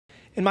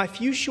In my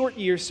few short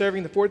years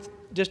serving the 4th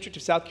District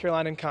of South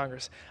Carolina in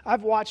Congress,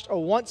 I've watched a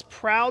once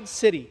proud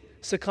city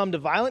succumb to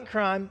violent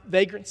crime,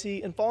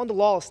 vagrancy, and fall into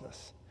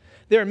lawlessness.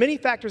 There are many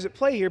factors at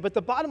play here, but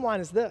the bottom line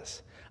is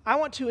this. I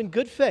want to, in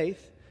good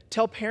faith,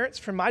 tell parents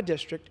from my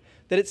district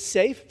that it's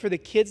safe for the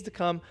kids to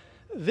come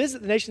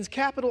visit the nation's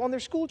capital on their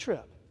school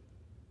trip.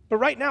 But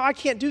right now, I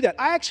can't do that.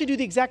 I actually do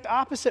the exact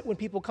opposite when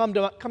people come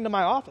to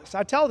my office.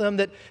 I tell them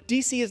that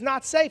D.C. is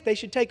not safe. They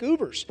should take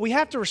Ubers. We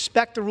have to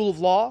respect the rule of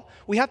law.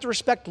 We have to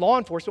respect law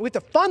enforcement. We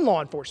have to fund law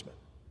enforcement.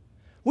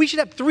 We should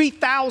have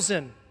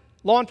 3,000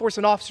 law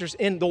enforcement officers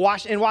in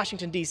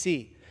Washington,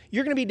 D.C.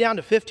 You're going to be down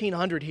to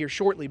 1,500 here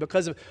shortly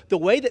because of the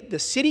way that the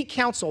city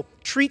council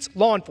treats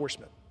law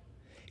enforcement.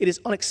 It is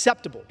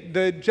unacceptable.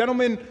 The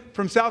gentleman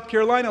from South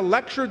Carolina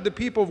lectured the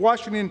people of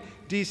Washington,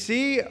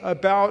 D.C.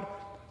 about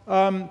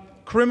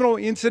criminal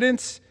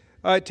incidents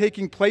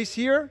taking place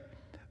here.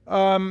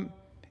 Of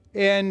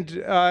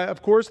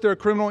course, there are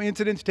criminal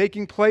incidents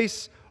taking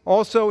place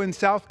also in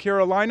South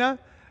Carolina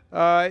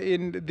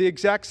in the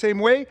exact same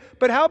way.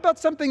 But how about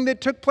something that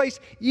took place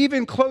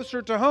even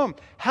closer to home?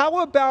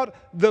 How about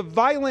the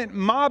violent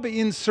mob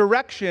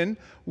insurrection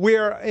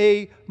where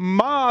a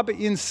mob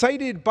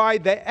incited by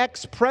the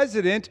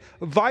ex-president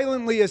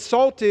violently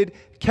assaulted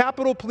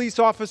Capitol Police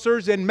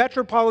officers and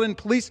Metropolitan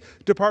Police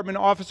Department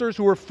officers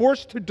who were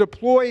forced to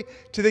deploy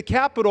to the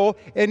Capitol,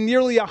 and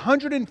nearly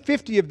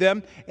 150 of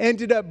them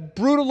ended up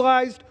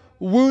brutalized,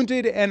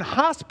 wounded, and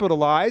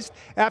hospitalized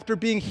after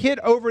being hit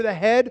over the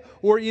head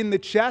or in the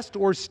chest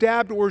or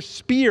stabbed or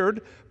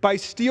speared by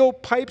steel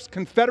pipes,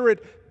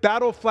 Confederate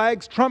battle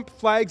flags, Trump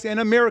flags, and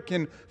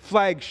American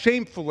flags,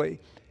 shamefully.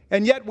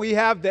 And yet we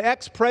have the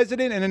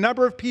ex-president and a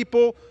number of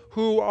people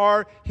who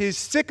are his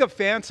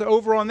sycophants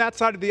over on that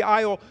side of the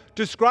aisle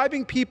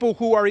describing people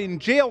who are in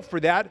jail for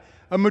that,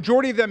 a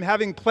majority of them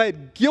having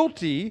pled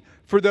guilty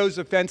for those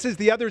offenses,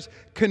 the others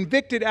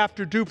convicted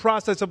after due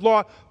process of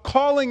law,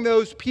 calling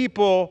those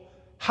people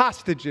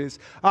hostages.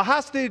 A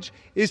hostage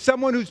is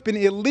someone who's been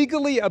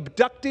illegally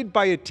abducted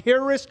by a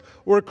terrorist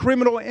or a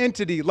criminal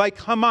entity like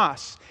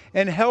Hamas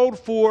and held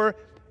for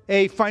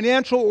a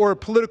financial or a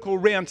political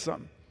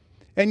ransom.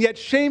 And yet,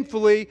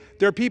 shamefully,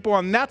 there are people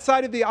on that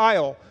side of the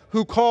aisle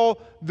who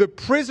call the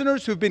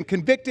prisoners who've been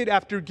convicted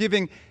after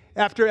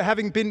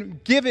having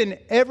been given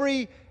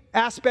every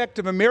aspect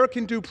of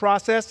American due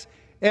process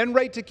and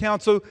right to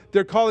counsel,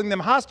 they're calling them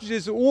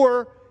hostages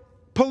or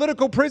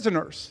political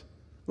prisoners,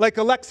 like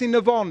Alexei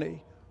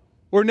Navalny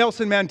or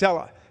Nelson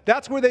Mandela.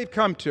 That's where they've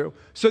come to.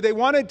 So they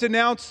want to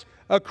denounce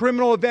a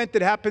criminal event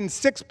that happened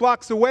 6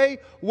 blocks away.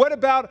 What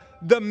about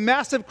the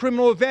massive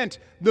criminal event,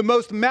 the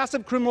most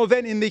massive criminal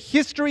event in the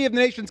history of the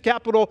nation's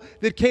capital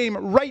that came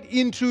right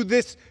into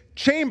this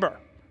chamber,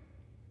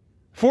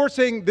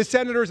 forcing the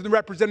senators and the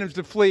representatives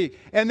to flee?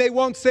 And they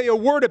won't say a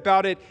word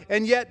about it,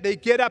 and yet they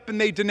get up and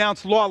they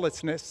denounce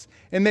lawlessness.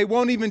 And they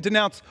won't even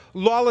denounce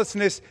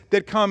lawlessness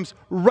that comes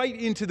right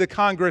into the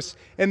Congress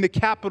and the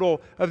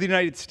Capitol of the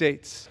United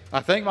States.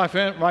 I think my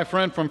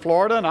friend from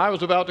Florida, and I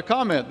was about to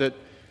comment that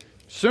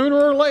sooner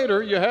or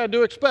later you had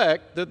to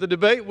expect that the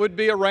debate would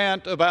be a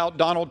rant about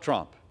Donald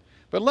Trump.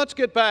 But let's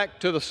get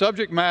back to the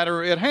subject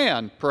matter at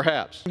hand,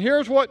 perhaps. And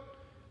here's what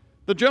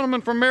the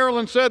gentleman from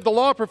Maryland said, the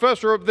law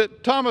professor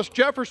that Thomas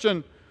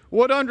Jefferson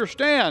would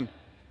understand.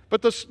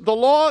 But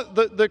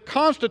the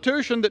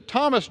Constitution that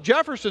Thomas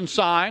Jefferson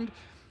signed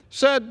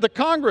said the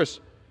Congress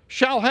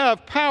shall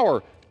have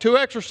power to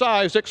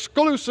exercise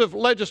exclusive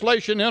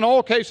legislation in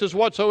all cases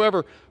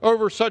whatsoever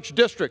over such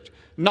district,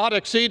 not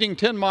exceeding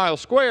 10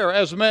 miles square,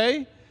 as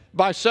may,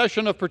 by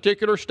cession of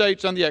particular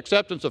states and the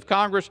acceptance of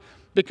Congress,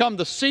 become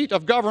the seat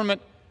of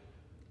government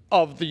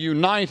of the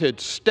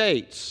United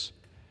States,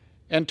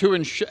 and to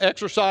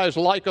exercise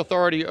like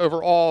authority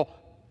over all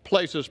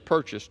places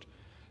purchased.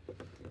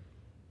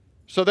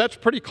 So that's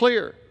pretty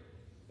clear.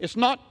 It's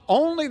not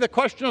only the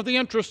question of the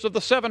interests of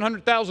the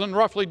 700,000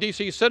 roughly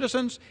D.C.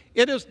 citizens,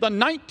 it is the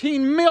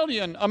 19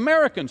 million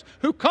Americans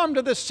who come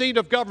to this seat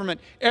of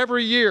government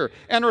every year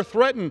and are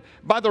threatened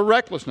by the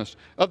recklessness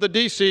of the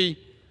D.C.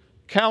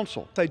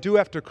 Council. I do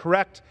have to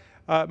correct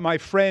my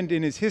friend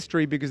in his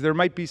history because there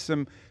might be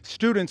some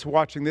students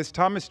watching this.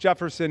 Thomas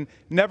Jefferson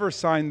never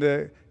signed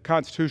the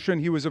Constitution.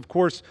 He was, of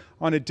course,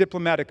 on a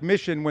diplomatic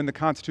mission when the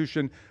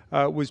Constitution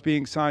was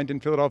being signed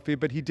in Philadelphia,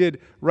 but he did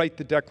write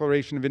the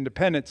Declaration of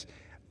Independence.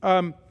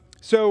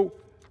 So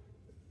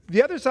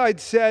the other side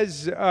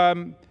says,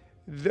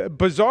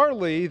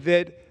 bizarrely,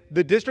 that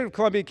the District of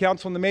Columbia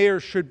Council and the mayor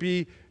should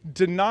be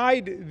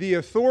denied the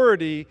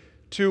authority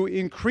to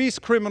increase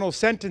criminal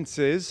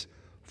sentences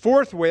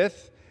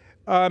forthwith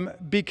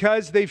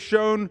because they've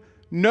shown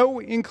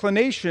no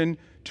inclination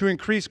to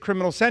increase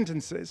criminal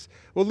sentences.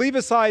 Well, leave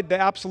aside the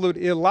absolute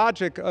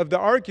illogic of the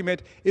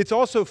argument, it's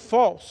also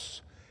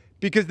false,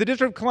 because the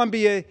District of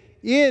Columbia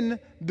in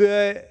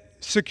the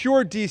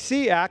Secure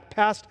D.C. Act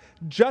passed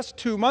just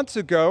 2 months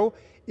ago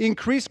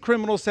increased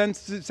criminal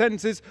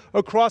sentences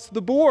across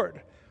the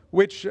board,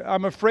 which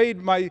I'm afraid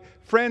my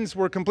friends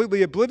were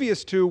completely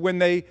oblivious to when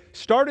they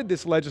started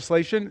this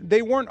legislation.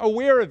 They weren't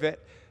aware of it.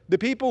 The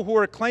people who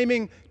are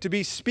claiming to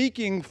be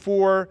speaking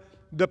for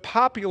the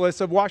populace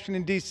of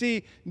Washington,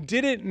 D.C.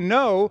 didn't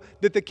know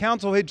that the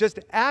council had just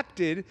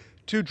acted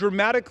to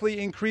dramatically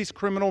increase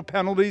criminal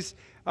penalties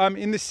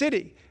in the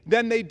city.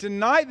 Then they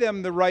deny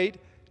them the right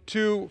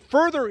to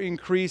further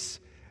increase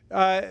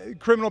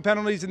criminal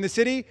penalties in the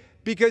city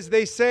because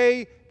they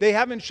say they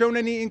haven't shown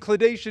any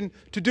inclination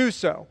to do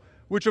so,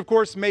 which of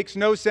course makes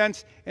no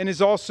sense and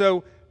is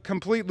also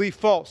completely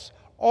false.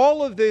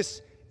 All of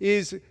this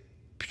is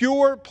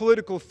pure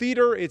political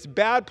theater. It's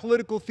bad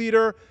political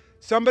theater.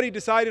 Somebody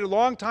decided a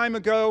long time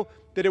ago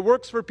that it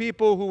works for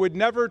people who would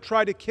never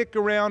try to kick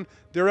around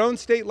their own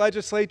state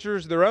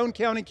legislatures, their own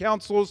county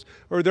councils,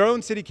 or their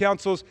own city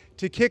councils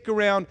to kick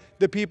around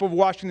the people of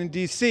Washington,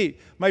 D.C.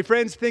 My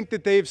friends think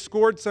that they've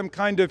scored some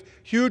kind of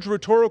huge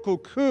rhetorical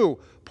coup,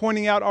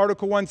 pointing out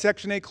Article 1,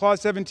 Section 8, Clause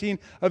 17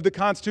 of the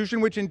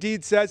Constitution, which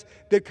indeed says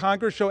that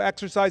Congress shall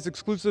exercise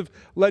exclusive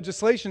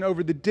legislation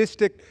over the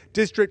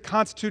district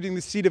constituting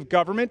the seat of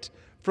government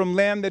from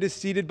land that is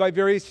ceded by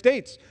various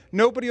states.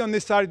 Nobody on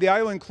this side of the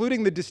aisle,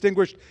 including the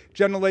distinguished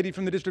gentlelady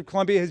from the District of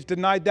Columbia, has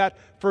denied that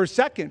for a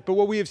second. But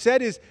what we have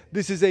said is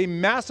this is a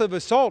massive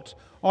assault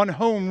on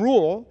home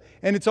rule,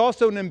 and it's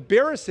also an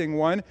embarrassing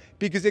one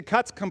because it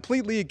cuts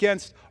completely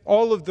against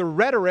all of the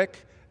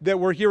rhetoric that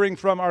we're hearing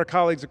from our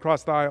colleagues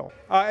across the aisle.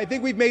 I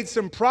think we've made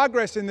some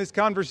progress in this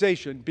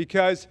conversation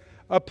because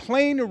a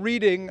plain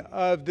reading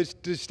of this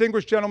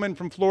distinguished gentleman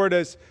from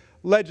Florida's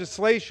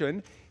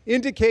legislation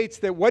indicates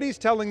that what he's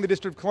telling the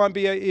District of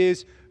Columbia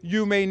is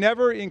you may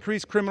never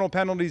increase criminal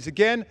penalties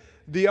again.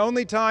 The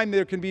only time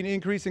there can be an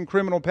increase in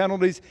criminal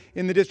penalties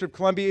in the District of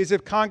Columbia is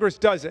if Congress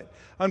does it.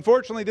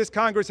 Unfortunately, this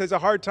Congress has a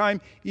hard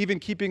time even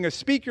keeping a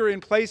speaker in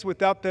place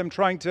without them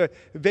trying to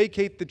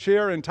vacate the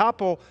chair and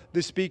topple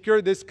the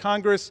speaker. This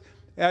Congress,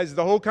 as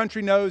the whole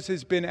country knows,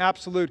 has been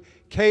absolute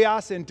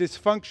chaos and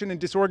dysfunction and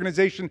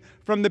disorganization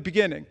from the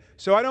beginning.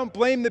 So I don't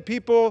blame the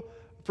people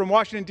from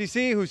Washington,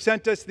 D.C. who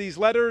sent us these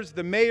letters,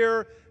 the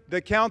mayor, the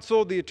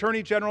council, the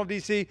attorney general of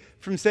D.C.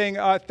 from saying,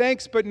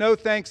 thanks, but no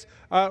thanks,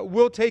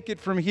 we'll take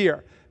it from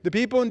here. The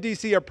people in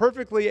D.C. are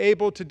perfectly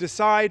able to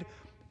decide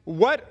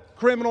what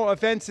criminal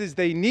offenses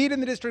they need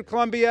in the District of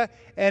Columbia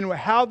and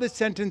how the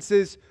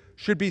sentences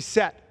should be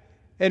set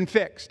and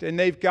fixed. And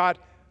they've got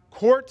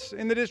courts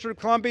in the District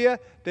of Columbia.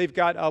 They've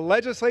got a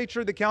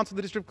legislature, the Council of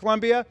the District of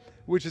Columbia,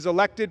 which is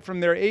elected from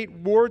their 8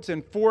 wards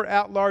and 4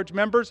 at-large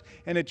members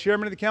and a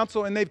chairman of the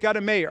council, and they've got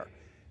a mayor.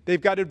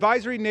 They've got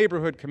advisory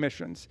neighborhood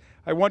commissions.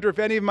 I wonder if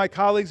any of my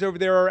colleagues over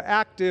there are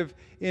active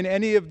in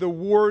any of the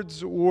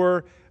wards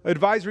or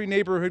advisory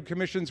neighborhood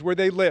commissions where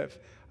they live.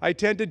 I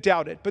tend to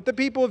doubt it. But the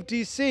people of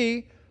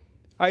D.C.,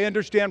 I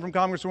understand from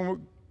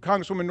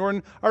Congresswoman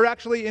Norton, are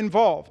actually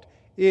involved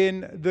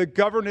in the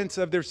governance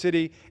of their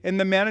city and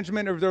the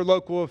management of their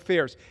local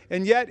affairs.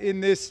 And yet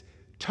in this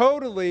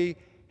totally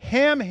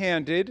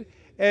ham-handed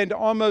and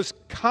almost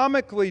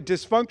comically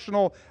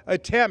dysfunctional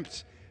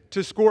attempt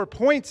to score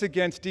points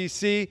against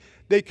D.C.,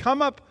 they come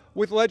up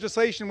with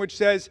legislation which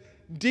says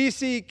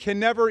D.C. can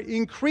never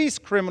increase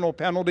criminal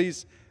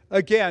penalties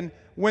again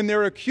when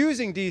they're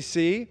accusing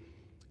D.C.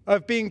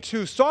 of being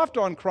too soft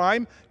on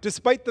crime,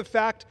 despite the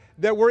fact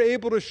that we're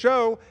able to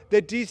show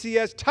that D.C.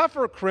 has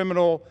tougher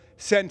criminal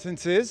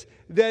sentences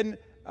than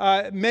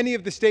many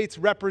of the states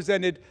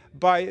represented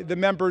by the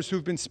members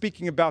who've been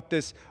speaking about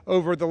this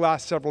over the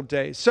last several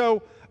days.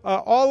 So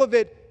all of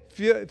it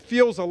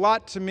feels a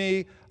lot to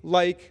me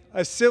like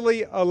a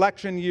silly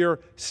election year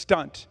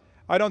stunt.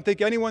 I don't think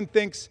anyone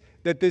thinks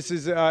that this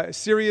is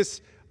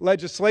serious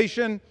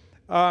legislation,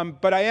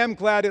 but I am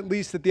glad at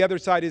least that the other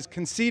side has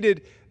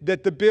conceded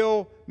that the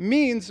bill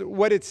means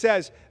what it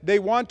says. They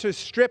want to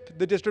strip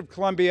the District of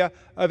Columbia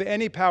of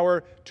any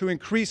power to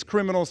increase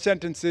criminal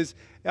sentences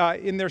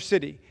in their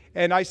city.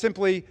 And I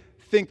simply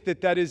think that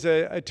that is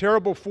a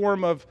terrible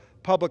form of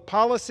public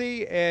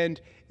policy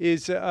and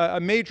is a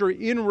major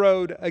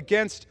inroad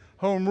against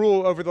home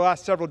rule over the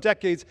last several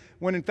decades,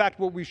 when in fact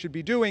what we should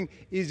be doing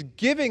is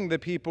giving the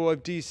people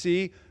of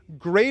D.C.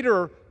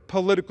 greater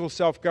political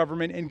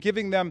self-government and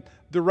giving them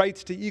the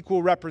rights to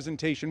equal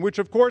representation, which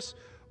of course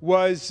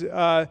was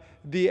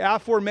the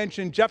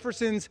aforementioned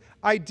Jefferson's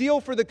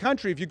ideal for the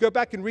country. If you go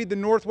back and read the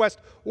Northwest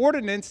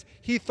Ordinance,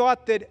 he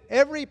thought that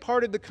every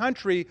part of the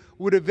country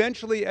would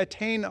eventually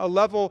attain a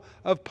level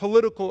of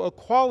political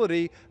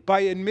equality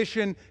by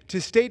admission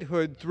to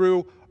statehood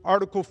through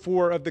Article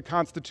 4 of the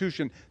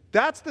Constitution.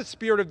 That's the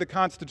spirit of the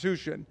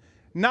Constitution,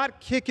 not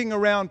kicking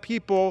around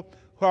people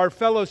who are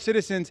fellow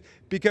citizens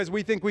because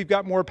we think we've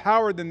got more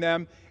power than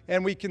them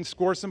and we can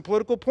score some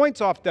political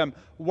points off them.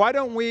 Why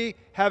don't we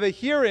have a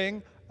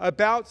hearing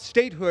about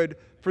statehood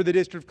for the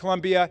District of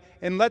Columbia,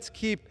 and let's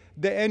keep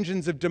the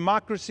engines of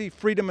democracy,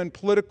 freedom, and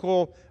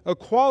political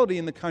equality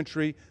in the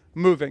country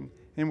moving.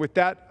 And with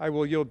that, I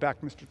will yield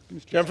back, Mr.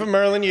 Gentleman from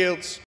Maryland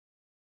yields.